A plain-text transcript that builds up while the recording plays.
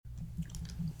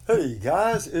Hey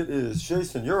guys, it is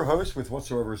Jason, your host with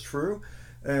Whatsoever is True.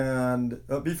 And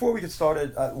before we get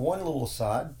started, one little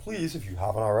aside, please, if you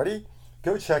haven't already,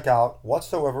 go check out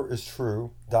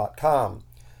whatsoeveриstrue.com.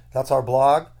 That's our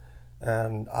blog,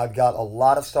 and I've got a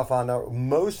lot of stuff on there,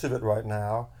 most of it right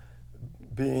now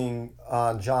being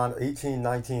on John 18,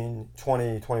 19,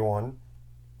 20, 21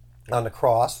 on the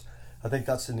cross. I think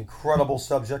that's an incredible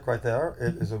subject right there.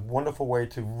 It is a wonderful way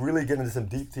to really get into some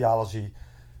deep theology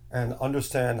and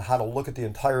understand how to look at the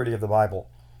entirety of the Bible.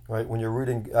 Right? When you're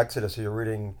reading Exodus, or you're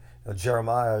reading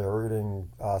Jeremiah, you're reading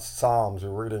Psalms,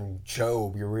 you're reading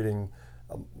Job, you're reading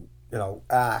um,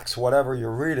 Acts, whatever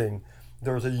you're reading,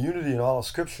 there's a unity in all of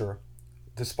Scripture,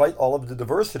 despite all of the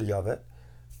diversity of it,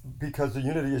 because the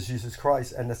unity is Jesus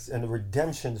Christ and the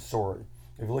redemption story.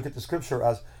 If you look at the Scripture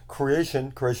as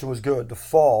creation was good. The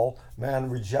fall, man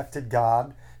rejected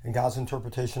God and God's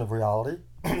interpretation of reality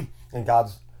and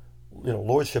God's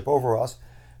lordship over us,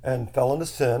 and fell into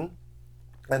sin.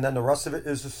 And then the rest of it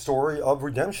is the story of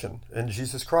redemption in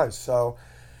Jesus Christ. So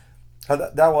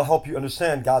that will help you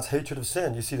understand God's hatred of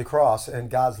sin. You see the cross and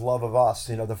God's love of us.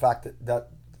 The fact that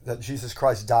Jesus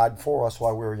Christ died for us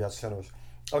while we were yet sinners.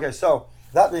 Okay, so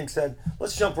that being said,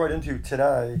 let's jump right into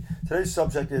today. Today's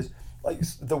subject is like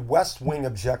the West Wing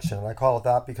objection. And I call it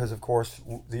that because, of course,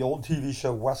 the old TV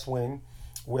show West Wing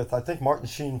with, I think, Martin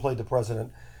Sheen played the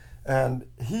president. And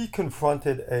he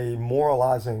confronted a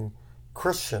moralizing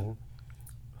Christian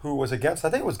who was against,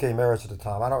 I think it was gay marriage at the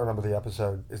time. I don't remember the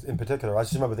episode in particular. I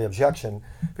just remember the objection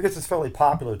because it's fairly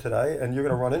popular today and you're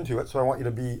going to run into it. So I want you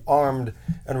to be armed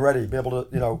and ready, be able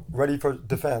to, ready for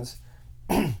defense.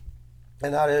 And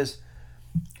that is,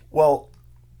 well,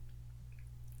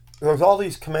 there's all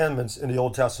these commandments in the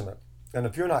Old Testament. And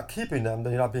if you're not keeping them,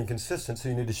 then you're not being consistent, so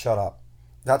you need to shut up.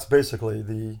 That's basically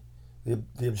the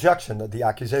objection, the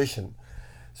accusation.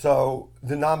 So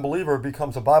the non-believer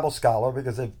becomes a Bible scholar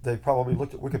because they probably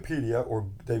looked at Wikipedia or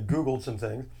they've Googled some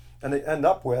things, and they end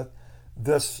up with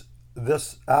this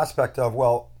aspect of,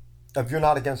 well, if you're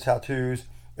not against tattoos,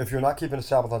 if you're not keeping the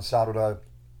Sabbath on Saturday,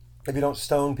 if you don't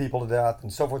stone people to death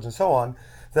and so forth and so on,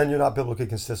 then you're not biblically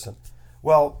consistent.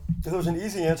 Well, there's an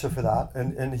easy answer for that,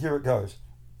 and here it goes.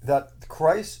 That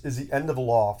Christ is the end of the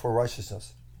law for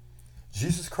righteousness.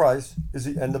 Jesus Christ is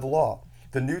the end of the law.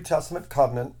 The New Testament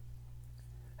covenant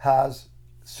has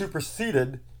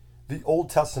superseded the Old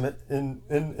Testament in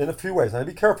a few ways. Now,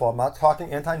 be careful. I'm not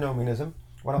talking antinomianism.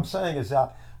 What I'm saying is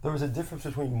that there is a difference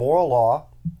between moral law,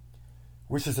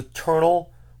 which is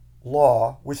eternal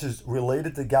law, which is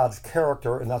related to God's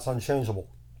character, and that's unchangeable.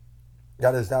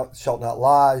 That is, thou shalt not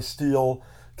lie, steal,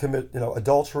 commit,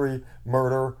 adultery,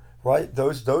 murder, right?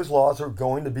 Those laws are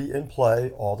going to be in play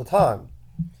all the time.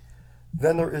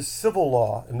 Then there is civil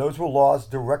law, and those were laws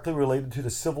directly related to the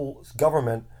civil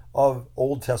government of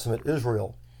Old Testament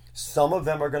Israel. Some of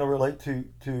them are going to relate to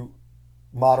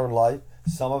modern life,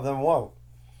 some of them won't.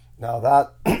 Now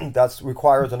that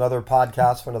requires another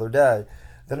podcast for another day.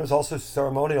 Then there's also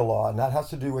ceremonial law, and that has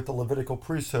to do with the Levitical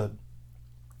priesthood.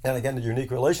 And again, the unique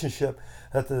relationship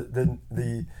that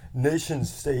the nation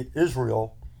state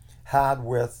Israel had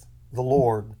with the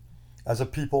Lord as a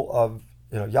people of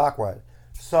Yahweh.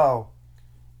 So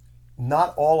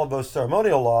not all of those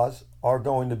ceremonial laws are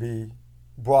going to be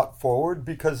brought forward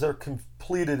because they're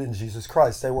completed in Jesus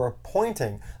Christ. They were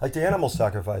pointing, like the animal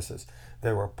sacrifices,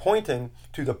 they were pointing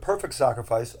to the perfect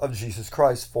sacrifice of Jesus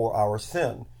Christ for our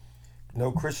sin.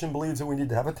 No Christian believes that we need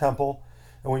to have a temple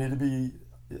and we need to be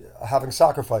having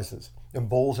sacrifices and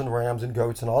bulls and rams and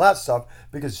goats and all that stuff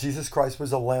because Jesus Christ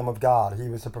was the Lamb of God. He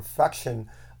was the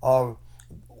perfection of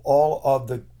all of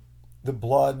the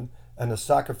blood and the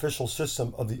sacrificial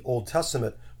system of the Old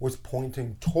Testament was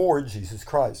pointing toward Jesus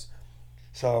Christ.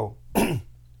 So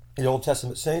the Old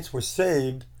Testament saints were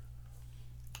saved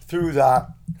through that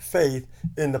faith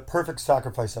in the perfect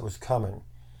sacrifice that was coming.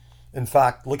 In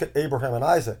fact, look at Abraham and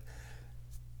Isaac.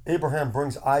 Abraham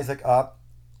brings Isaac up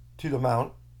to the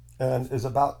mount and is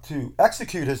about to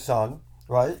execute his son,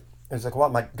 right? And he's like, well,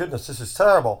 my goodness, this is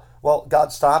terrible. Well,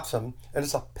 God stops him, and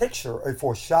it's a picture, a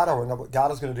foreshadowing of what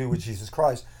God is going to do with Jesus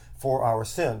Christ for our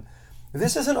sin.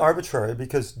 This isn't arbitrary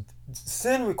because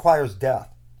sin requires death.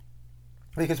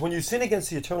 Because when you sin against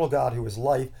the eternal God who is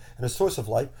life and a source of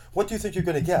life, what do you think you're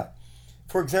going to get?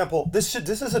 For example, this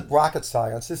isn't rocket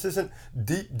science. This isn't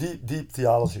deep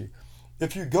theology.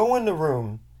 If you go in the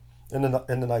room in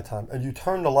the nighttime and you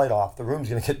turn the light off, the room's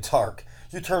going to get dark.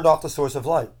 You turned off the source of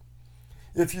light.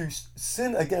 If you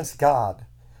sin against God,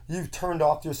 you've turned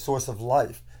off your source of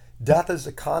life. Death is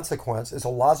a consequence, is a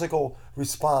logical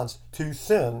response to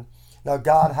sin. Now,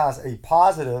 God has a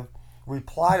positive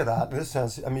reply to that. In this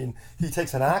sense, I mean, he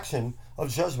takes an action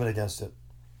of judgment against it.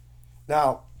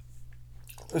 Now,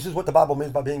 this is what the Bible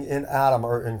means by being in Adam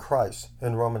or in Christ.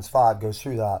 And Romans 5 goes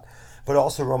through that. But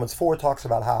also Romans 4 talks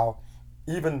about how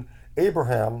even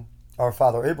Abraham, our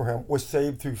father Abraham, was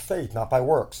saved through faith, not by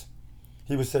works.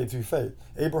 He was saved through faith.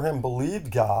 Abraham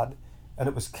believed God, and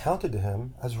it was counted to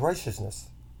him as righteousness.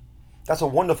 That's a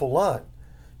wonderful line.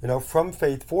 From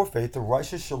faith for faith, the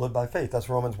righteous shall live by faith. That's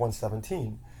Romans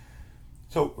 1:17.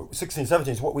 So 16,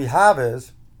 17. So what we have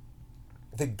is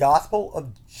the gospel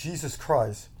of Jesus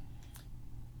Christ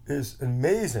is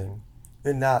amazing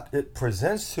in that it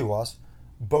presents to us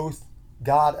both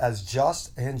God as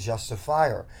just and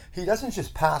justifier. He doesn't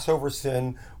just pass over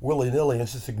sin willy-nilly and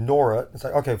just ignore it. It's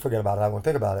like, okay, forget about it. I won't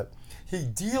think about it. He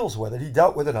deals with it. He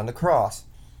dealt with it on the cross.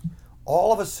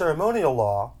 All of his ceremonial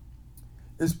law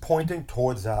is pointing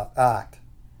towards that act.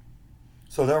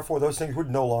 So therefore, those things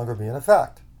would no longer be in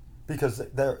effect because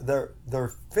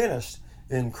they're finished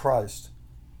in Christ,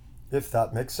 if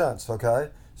that makes sense, okay?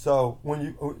 So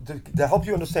to help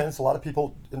you understand this, a lot of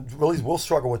people really will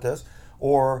struggle with this,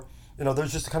 or they're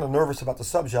just kind of nervous about the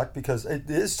subject because it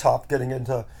is tough getting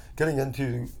into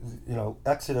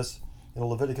Exodus,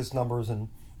 Leviticus, Numbers, and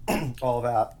all of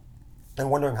that,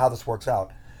 and wondering how this works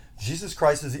out. Jesus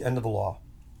Christ is the end of the law.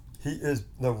 He is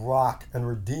the rock and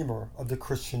redeemer of the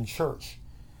Christian church.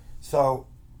 So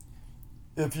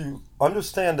if you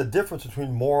understand the difference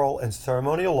between moral and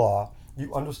ceremonial law,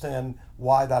 you understand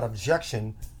why that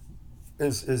objection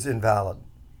is invalid.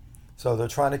 So they're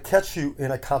trying to catch you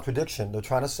in a contradiction. They're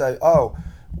trying to say, oh,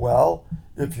 well,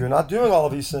 if you're not doing all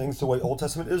of these things the way Old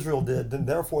Testament Israel did, then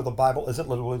therefore the Bible isn't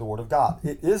literally the Word of God.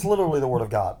 It is literally the Word of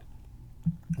God.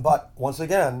 But once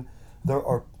again, there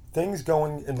are things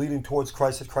going and leading towards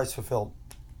Christ that Christ fulfilled.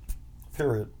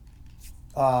 Period.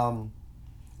 Now,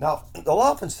 they'll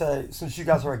often say, since you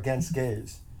guys are against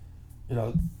gays,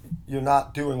 you're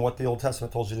not doing what the Old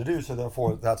Testament told you to do, so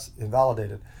therefore that's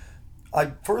invalidated.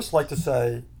 I'd first like to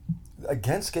say,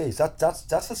 against gays,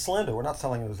 that's a slander. We're not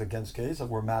telling it was against gays, that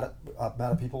we're mad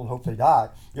at people and hope they die.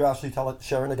 You're actually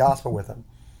sharing the gospel with them.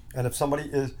 And if somebody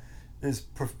is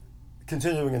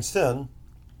continuing in sin,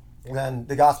 then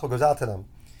the gospel goes out to them.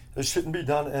 It shouldn't be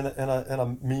done in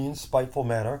a mean, spiteful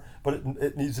manner, but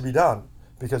it needs to be done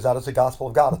because that is the gospel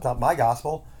of God. It's not my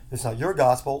gospel. It's not your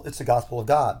gospel. It's the gospel of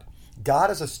God. God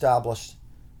has established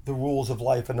the rules of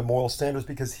life and the moral standards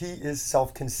because he is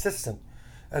self-consistent.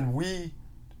 And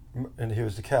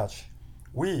here's the catch,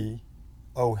 we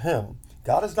owe him.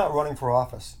 God is not running for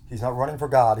office. He's not running for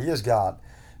God. He is God.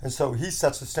 And so he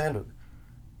sets the standard.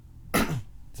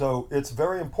 So it's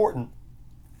very important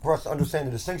for us to understand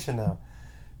the distinction now,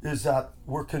 is that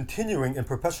we're continuing and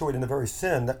perpetuating the very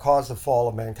sin that caused the fall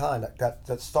of mankind,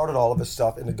 that started all of this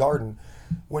stuff in the garden,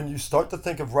 when you start to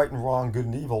think of right and wrong, good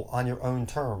and evil on your own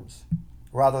terms,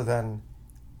 rather than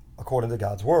according to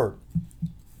God's word.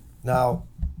 Now,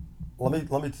 let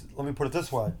me put it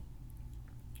this way.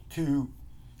 To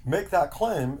make that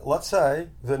claim, let's say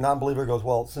the non-believer goes,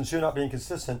 well, since you're not being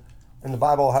consistent and the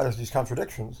Bible has these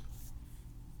contradictions,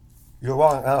 you're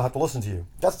wrong, I don't have to listen to you.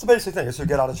 That's the basic thing. It's your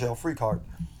get out of jail free card.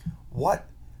 What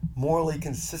morally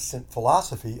consistent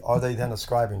philosophy are they then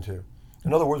ascribing to?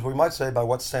 In other words, we might say, by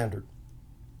what standard?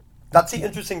 That's the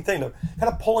interesting thing. They're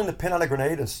kind of pulling the pin on a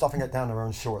grenade and stuffing it down their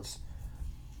own shorts.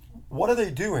 What are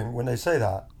they doing when they say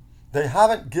that? They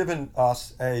haven't given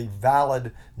us a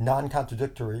valid,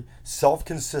 non-contradictory,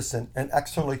 self-consistent, and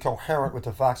externally coherent with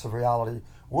the facts of reality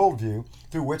worldview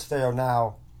through which they are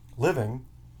now living.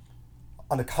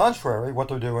 On the contrary, what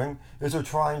they're doing is they're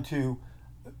trying to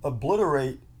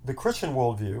obliterate the Christian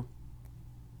worldview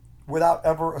without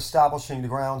ever establishing the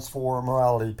grounds for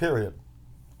morality, period.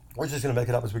 We're just going to make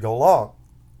it up as we go along.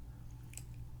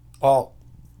 Well,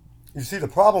 you see, the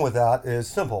problem with that is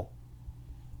simple.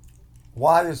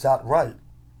 Why is that right?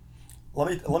 Let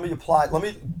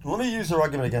me use their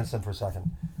argument against them for a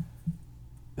second.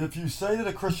 If you say that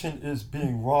a Christian is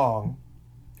being wrong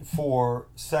for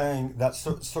saying that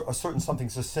a certain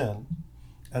something's a sin,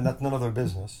 and that's none of their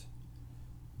business,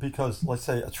 because let's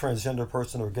say a transgender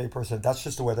person or a gay person, that's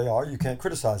just the way they are, you can't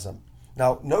criticize them.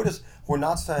 Now, notice we're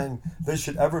not saying they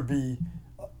should ever be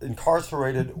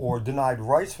incarcerated or denied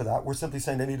rights for that. We're simply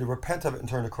saying they need to repent of it and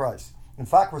turn to Christ. In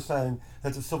fact, we're saying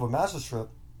that the civil magistrate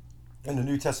in the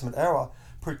New Testament era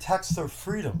protects their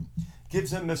freedom,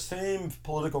 gives them the same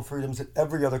political freedoms that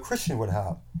every other Christian would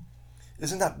have.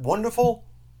 Isn't that wonderful?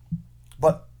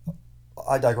 But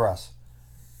I digress.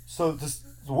 So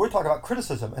we're talking about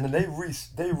criticism, and then they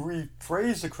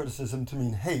rephrase the criticism to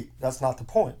mean hate. That's not the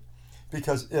point.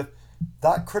 Because if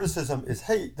that criticism is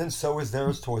hate, then so is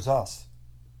theirs towards us.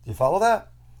 Do you follow that?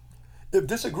 If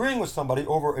disagreeing with somebody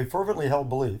over a fervently held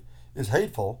belief is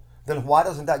hateful, then why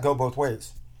doesn't that go both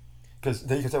ways? Because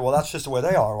you can say, well, that's just the way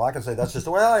they are. Well, I can say, that's just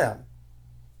the way I am.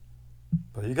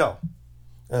 But there you go.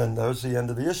 And there's the end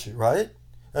of the issue, right?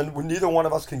 And neither one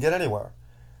of us can get anywhere.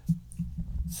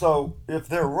 So if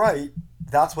they're right,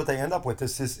 that's what they end up with.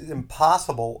 This is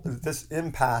impossible, this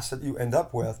impasse that you end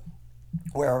up with,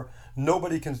 where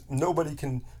nobody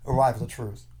can arrive at the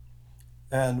truth.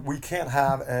 And we can't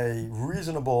have a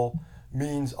reasonable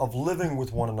means of living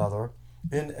with one another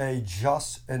in a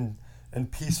just and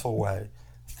peaceful way.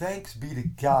 Thanks be to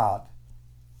God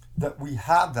that we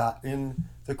have that in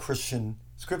the Christian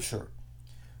scripture.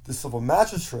 The civil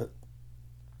magistrate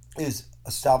is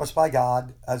established by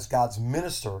God as God's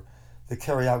minister to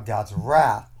carry out God's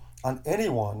wrath on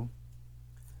anyone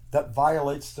that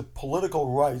violates the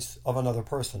political rights of another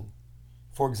person.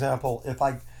 For example, if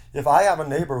I have a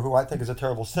neighbor who I think is a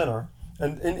terrible sinner,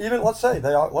 and even let's say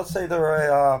they're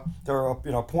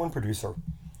a porn producer,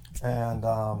 and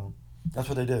that's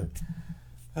what they do,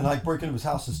 and I break into his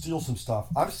house and steal some stuff,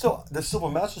 the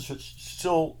civil magistrate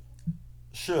still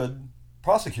should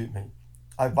prosecute me.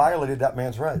 I violated that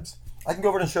man's rights. I can go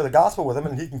over and share the gospel with him,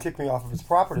 and he can kick me off of his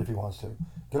property if he wants to.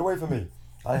 Get away from me.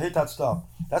 I hate that stuff.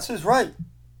 That's his right.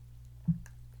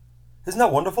 Isn't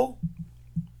that wonderful?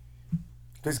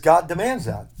 Because God demands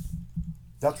that.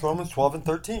 That's Romans 12 and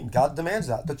 13. God demands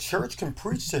that. The church can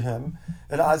preach to him,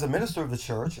 and as a minister of the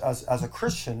church, as a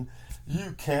Christian,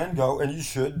 you can go and you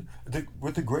should,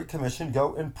 with the Great Commission,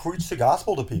 go and preach the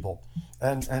gospel to people,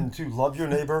 and to love your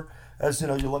neighbor as you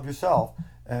love yourself,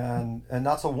 and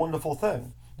that's a wonderful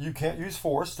thing. You can't use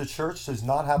force. The church does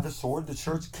not have the sword. The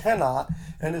church cannot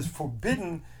and is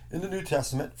forbidden in the New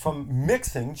Testament from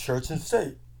mixing church and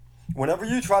state. Whenever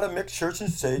you try to mix church and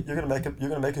state, you're going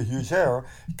to make a huge error.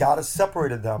 God has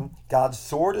separated them. God's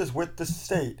sword is with the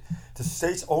state. The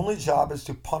state's only job is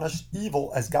to punish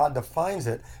evil as God defines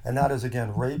it, and that is,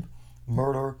 again, rape,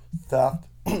 murder, theft,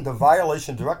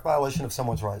 the direct violation of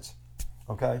someone's rights.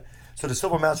 Okay? So the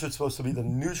civil magistrate is supposed to be the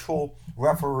neutral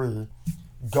referee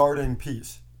guarding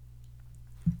peace.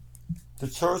 The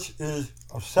church is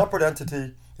a separate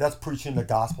entity that's preaching the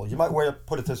gospel. You might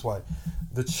put it this way.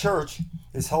 The church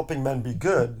is helping men be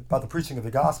good by the preaching of the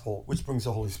gospel, which brings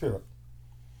the Holy Spirit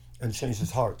and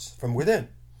changes hearts from within.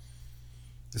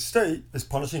 The state is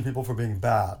punishing people for being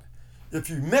bad. If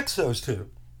you mix those two,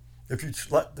 if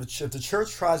the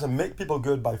church tries to make people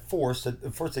good by force,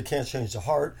 at first they can't change the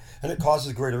heart, and it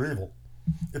causes greater evil.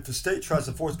 If the state tries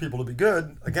to force people to be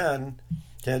good, again,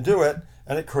 can't do it,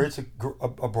 and it creates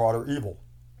a broader evil.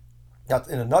 That,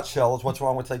 in a nutshell, is what's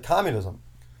wrong with, say, communism.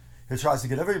 It tries to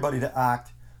get everybody to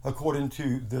act according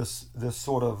to this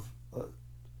sort of,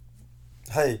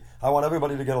 hey, I want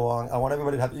everybody to get along. I want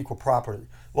everybody to have equal property.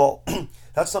 Well,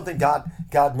 that's something God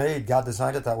made. God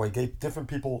designed it that way. Gave different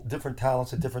people different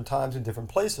talents at different times in different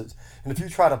places. And if you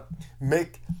try to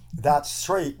make that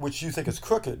straight, which you think is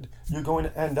crooked, you're going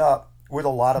to end up with a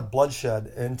lot of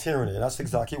bloodshed and tyranny. And that's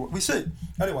exactly what we see.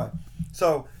 Anyway,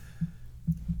 so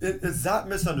it's that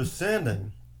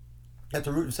misunderstanding at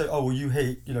the root and say, oh, well, you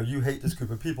hate this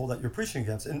group of people that you're preaching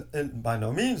against. And by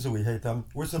no means do we hate them.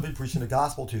 We're simply preaching the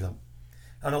gospel to them.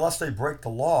 And unless they break the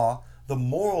law, the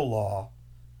moral law,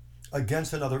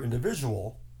 against another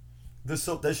individual,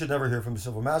 they should never hear from the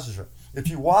civil magistrate. If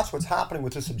you watch what's happening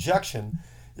with this objection,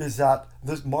 is that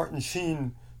this Martin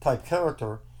Sheen type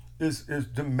character is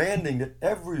demanding that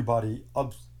everybody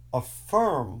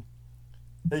affirm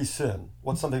a sin,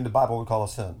 what's something the Bible would call a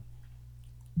sin.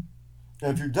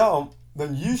 And if you don't,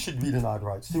 then you should be denied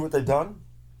rights. See what they've done?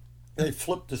 They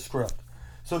flipped the script.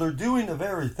 So they're doing the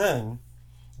very thing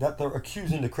that they're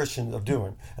accusing the Christian of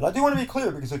doing. And I do want to be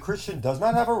clear, because a Christian does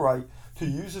not have a right to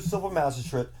use a civil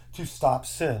magistrate to stop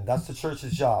sin. That's the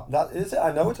church's job.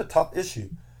 I know it's a tough issue,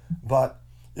 but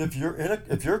if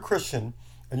you're a Christian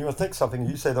and you want to think something and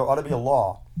you say there ought to be a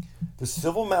law, the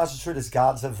civil magistrate is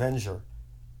God's avenger.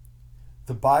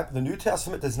 The New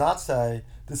Testament does not say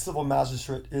the civil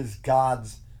magistrate is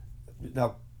God's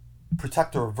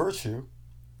protector of virtue,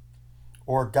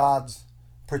 or God's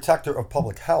protector of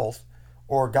public health,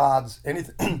 or God's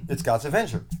anything. It's God's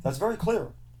avenger. That's very clear.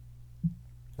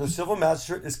 The civil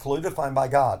magistrate is clearly defined by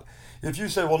God. If you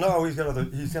say, well, no, he's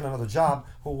got another job,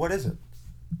 well, what is it?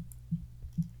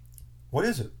 What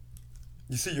is it?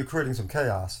 You see, you're creating some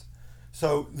chaos.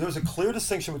 So there's a clear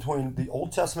distinction between the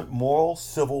Old Testament moral,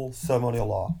 civil, ceremonial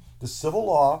law. The civil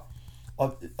law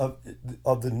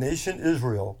of the nation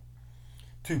Israel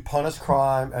to punish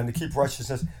crime and to keep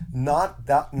righteousness, not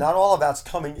all of that's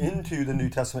coming into the New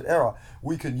Testament era.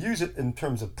 We can use it in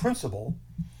terms of principle,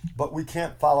 but we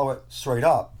can't follow it straight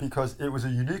up, because it was a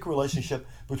unique relationship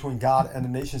between God and the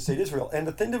nation state Israel. And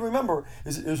the thing to remember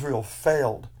is that Israel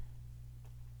failed.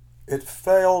 It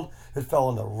failed. It fell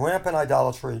into rampant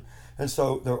idolatry. And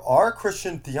so there are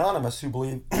Christian theonomists who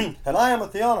believe, and I am a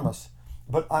theonomist,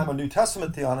 but I'm a New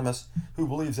Testament theonomist who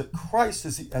believes that Christ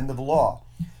is the end of the law.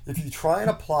 If you try and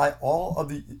apply all of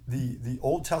the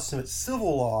Old Testament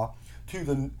civil law to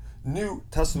the New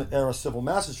Testament era civil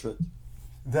magistrate,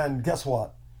 then guess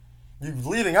what? You're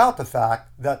leaving out the fact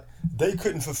that they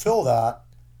couldn't fulfill that,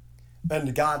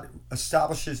 and God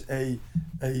establishes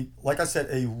like I said,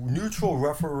 a neutral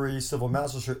referee civil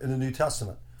magistrate in the New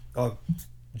Testament.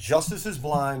 Justice is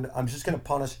blind. I'm just going to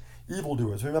punish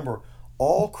evildoers. Remember,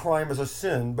 all crime is a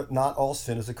sin, but not all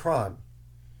sin is a crime.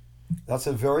 That's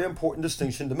a very important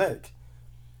distinction to make.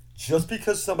 Just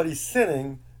because somebody's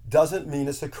sinning doesn't mean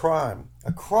it's a crime.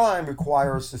 A crime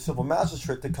requires the civil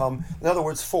magistrate to come, in other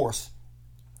words, force.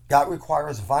 That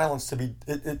requires violence to be,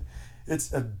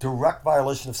 it's a direct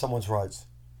violation of someone's rights.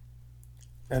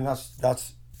 And that's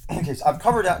the case. I've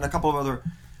covered that in a couple of other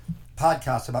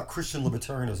podcasts about Christian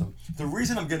libertarianism. The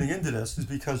reason I'm getting into this is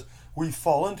because we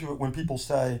fall into it when people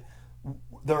say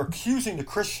they're accusing the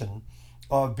Christian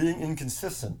of being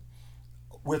inconsistent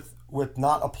with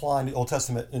not applying the Old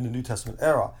Testament in the New Testament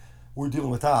era. We're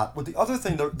dealing with that. But the other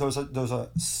thing, there's a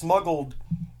smuggled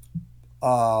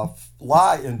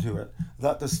lie into it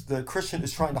that the Christian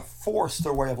is trying to force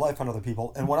their way of life on other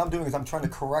people. And what I'm doing is I'm trying to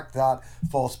correct that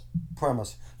false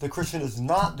premise. The Christian is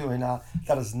not doing that.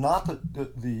 That is not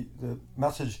the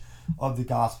message of the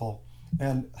gospel.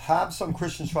 And have some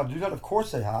Christians try to do that? Of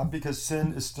course they have, because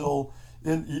sin is still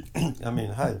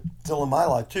still in my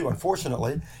life too,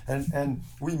 unfortunately. And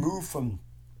we move from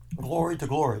glory to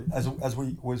glory as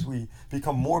we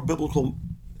become more biblical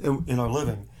in our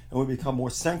living, and we become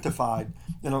more sanctified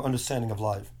in our understanding of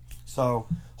life. So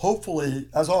hopefully,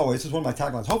 as always, this is one of my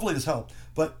taglines, hopefully this helped.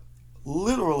 But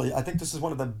literally, I think this is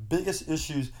one of the biggest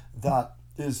issues that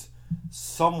is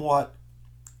somewhat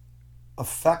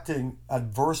affecting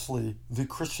adversely the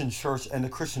Christian church and the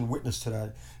Christian witness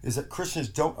today, is that Christians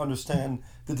don't understand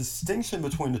the distinction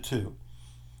between the two,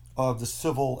 of the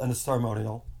civil and the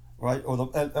ceremonial, right? Or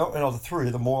the three,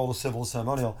 the moral, the civil, the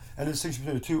ceremonial, and the distinction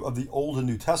between the two of the Old and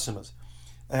New Testaments,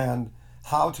 and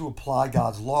how to apply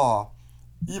God's law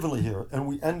evenly here. And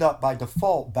we end up by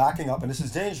default backing up, and this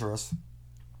is dangerous,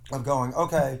 of going,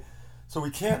 okay, so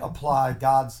we can't apply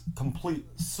God's complete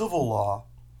civil law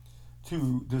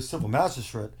to the civil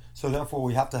magistrate, so therefore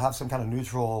we have to have some kind of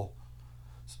neutral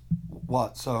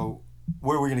what? So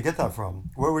where are we going to get that from?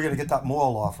 Where are we going to get that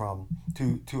moral law from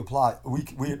to apply?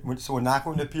 So we're not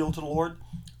going to appeal to the Lord?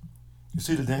 You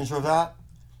see the danger of that?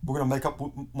 We're going to make up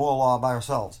moral law by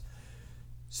ourselves.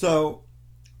 So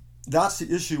that's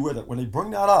the issue with it. When they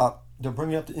bring that up, they're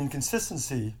bringing up the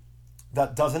inconsistency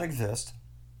that doesn't exist.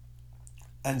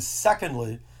 And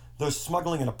secondly, they're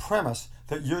smuggling in a premise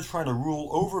that you're trying to rule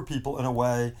over people in a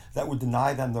way that would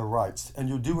deny them their rights. And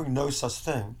you're doing no such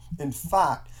thing. In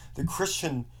fact, the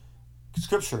Christian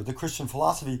scripture, the Christian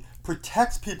philosophy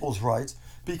protects people's rights,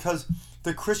 because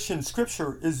the Christian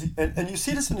scripture is, and you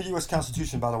see this in the U.S.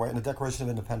 Constitution, by the way, in the Declaration of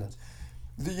Independence.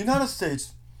 The United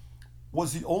States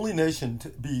was the only nation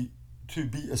to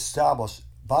be established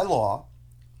by law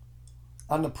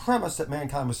on the premise that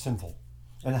mankind was sinful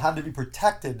and had to be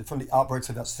protected from the outbreaks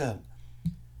of that sin.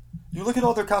 You look at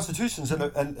all their constitutions, and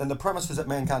the premise is that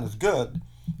mankind is good.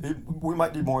 We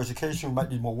might need more education, we might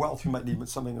need more wealth, we might need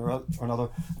something or another,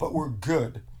 but we're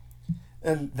good.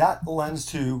 And that lends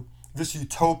to this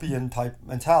utopian type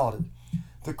mentality.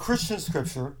 The Christian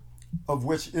scripture, of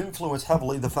which influenced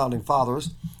heavily the founding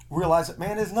fathers, realized that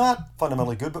man is not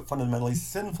fundamentally good, but fundamentally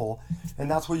sinful, and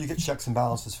that's where you get checks and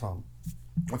balances from,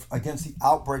 against the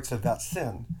outbreaks of that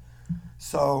sin.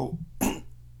 So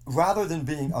rather than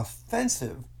being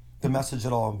offensive, the message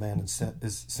that all man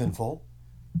is sinful,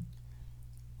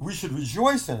 we should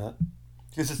rejoice in it,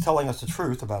 because it's telling us the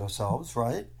truth about ourselves,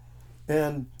 right?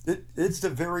 And it's the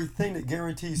very thing that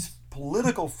guarantees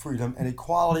political freedom and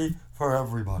equality for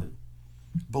everybody,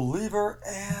 believer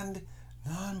and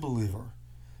non-believer.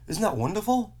 Isn't that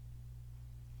wonderful?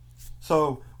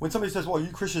 So when somebody says, well,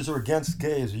 you Christians are against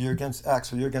gays, or you're against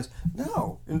X, or you're against...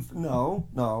 No,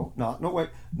 not in a way.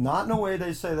 Not in a way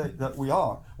they say that we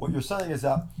are. What you're saying is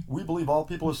that we believe all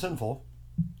people are sinful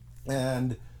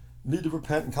and need to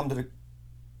repent and come to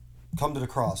the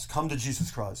cross, come to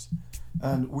Jesus Christ.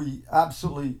 And we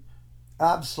absolutely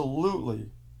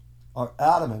are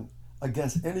adamant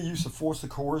against any use of force or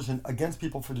coercion against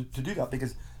people to do that,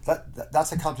 because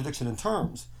that's a contradiction in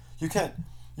terms. You can't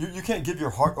give your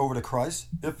heart over to Christ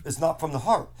if it's not from the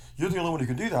heart. You're the only one who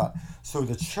can do that. So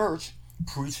the church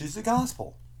preaches the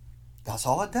gospel. That's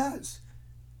all it does.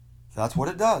 That's what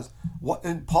it does.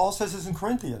 And Paul says this in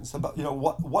Corinthians about,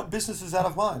 what business is that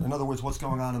of mine? In other words, what's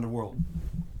going on in the world?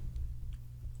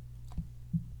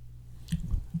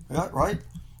 Yeah, right?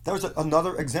 That was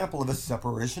another example of a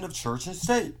separation of church and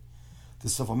state. The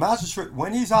civil magistrate,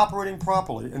 when he's operating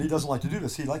properly, and he doesn't like to do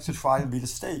this, he likes to try and be the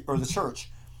state or the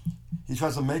church. He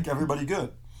tries to make everybody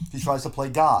good. He tries to play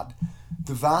God.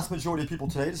 The vast majority of people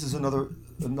today, this is another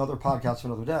podcast for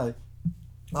another day,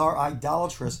 are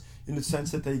idolatrous in the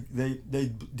sense that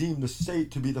they deem the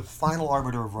state to be the final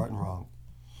arbiter of right and wrong.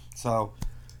 So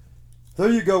there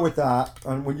you go with that.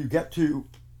 And when you get to,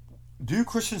 do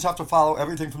Christians have to follow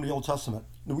everything from the Old Testament?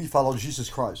 No, we follow Jesus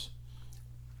Christ.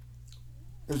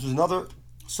 This is another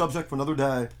subject for another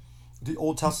day. The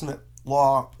Old Testament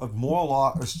law of moral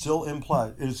law is still in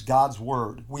play. It is God's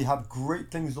word. We have great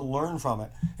things to learn from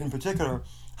it. In particular,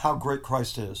 how great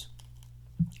Christ is.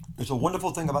 It's a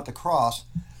wonderful thing about the cross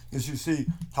is you see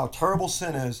how terrible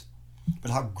sin is,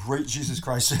 but how great Jesus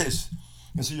Christ is.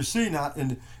 And so you're seeing that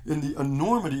in the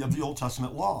enormity of the Old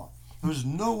Testament law. There's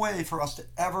no way for us to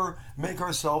ever make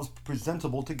ourselves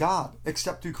presentable to God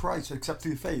except through Christ, except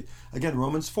through faith. Again,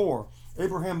 Romans 4.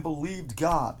 Abraham believed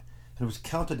God, and it was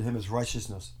counted to him as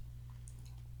righteousness.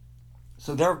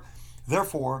 So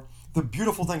therefore, the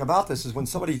beautiful thing about this is when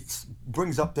somebody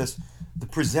brings up this,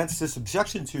 presents this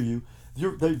objection to you,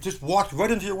 they just walked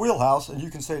right into your wheelhouse, and you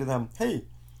can say to them, hey,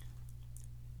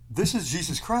 this is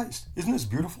Jesus Christ. Isn't this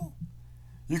beautiful?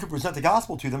 You can present the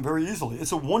gospel to them very easily.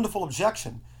 It's a wonderful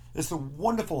objection. It's a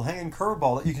wonderful hanging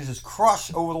curveball that you can just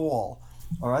crush over the wall,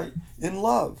 all right, in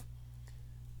love,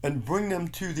 and bring them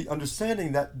to the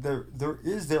understanding that there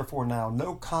is therefore now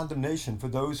no condemnation for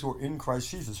those who are in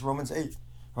Christ Jesus. Romans 8,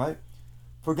 right?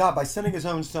 For God, by sending his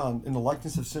own Son in the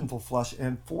likeness of sinful flesh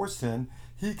and for sin,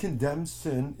 he condemned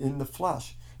sin in the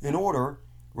flesh, in order,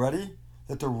 ready,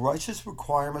 that the righteous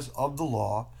requirements of the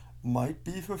law might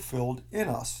be fulfilled in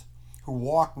us, who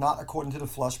walk not according to the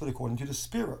flesh, but according to the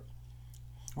Spirit.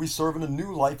 We serve in a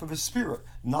new life of his Spirit,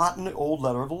 not in the old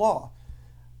letter of the law.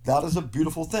 That is a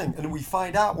beautiful thing. And we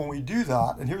find out when we do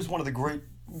that, and here's one of the great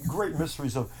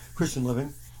mysteries of Christian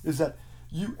living, is that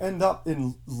you end up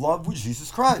in love with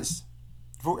Jesus Christ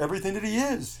for everything that he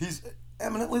is. He's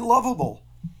eminently lovable.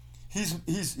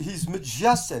 He's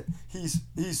majestic. He's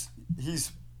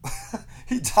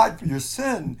he died for your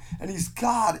sin, and he's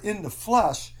God in the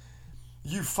flesh.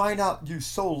 You find out you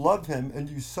so love him, and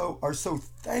you are so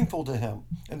thankful to him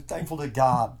and thankful to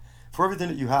God for everything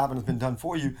that you have and has been done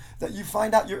for you, that you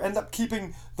find out you end up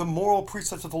keeping the moral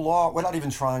precepts of the law without even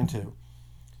trying to.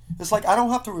 It's like I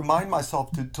don't have to remind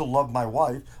myself to love my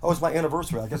wife. Oh, it's my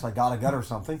anniversary. I guess I gotta get her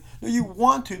something. No, you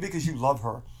want to because you love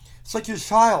her. It's like your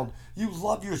child. You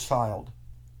love your child.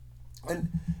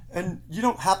 And you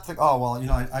don't have to think, oh,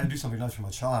 well, I do something nice for my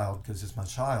child because it's my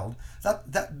child.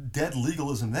 That dead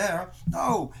legalism there.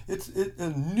 No, it's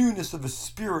a newness of a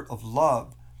spirit of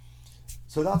love.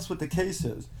 So that's what the case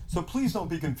is. So please don't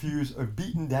be confused or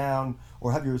beaten down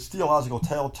or have your theological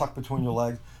tail tucked between your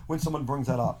legs when someone brings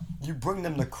that up. You bring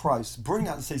them to Christ. Bring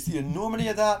that and say, see the enormity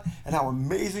of that and how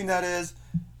amazing that is.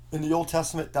 In the Old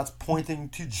Testament, that's pointing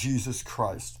to Jesus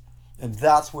Christ. And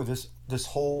that's where this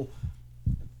whole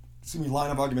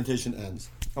line of argumentation ends.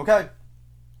 Okay?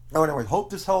 Oh, anyway, hope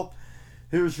this helped.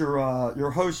 Here's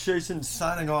your host, Jason,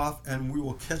 signing off, and we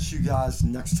will catch you guys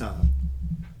next time.